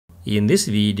In this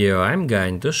video, I'm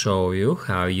going to show you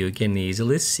how you can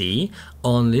easily see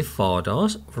only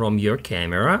photos from your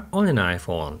camera on an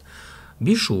iPhone.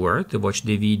 Be sure to watch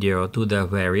the video to the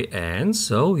very end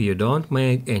so you don't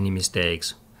make any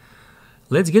mistakes.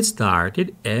 Let's get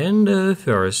started, and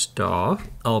first off,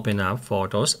 open up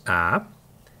Photos app.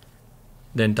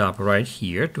 Then tap right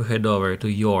here to head over to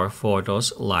your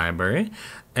Photos library,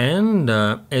 and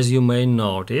as you may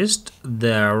notice,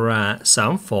 there are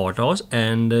some photos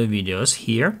and videos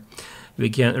here. We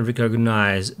can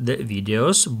recognize the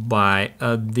videos by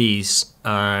this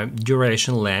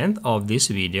duration length of this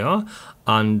video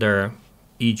under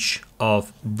each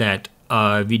of that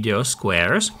video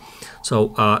squares.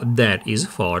 So that is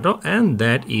photo and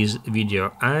that is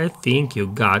video. I think you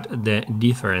got the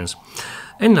difference.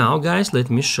 And now, guys, let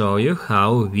me show you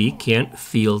how we can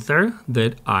filter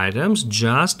that items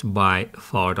just by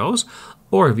photos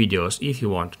or videos if you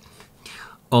want.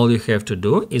 All you have to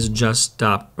do is just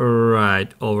tap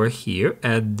right over here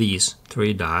at these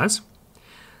three dots,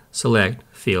 select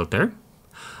filter,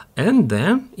 and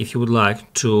then if you would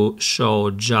like to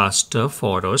show just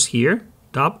photos here,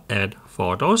 tap add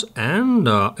photos, and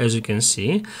as you can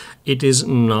see, it is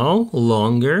no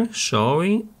longer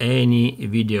showing any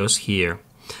videos here.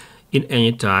 In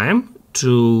any time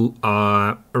to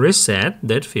reset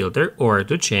that filter or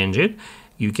to change it,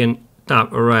 you can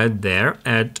tap right there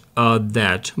at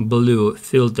that blue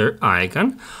filter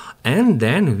icon, and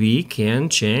then we can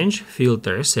change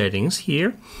filter settings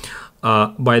here.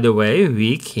 By the way,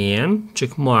 we can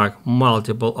checkmark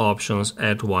multiple options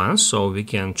at once, so we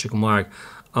can checkmark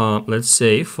let's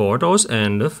say photos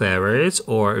and favorites,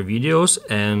 or videos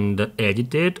and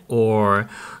edited, or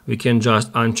we can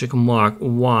just uncheck mark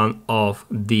one of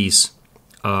these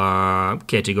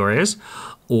categories,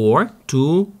 or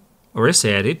to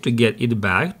reset it to get it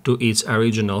back to its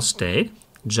original state,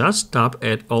 just tap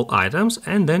at all items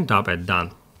and then tap at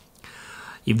done.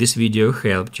 If this video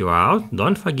helped you out,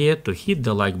 don't forget to hit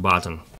the like button.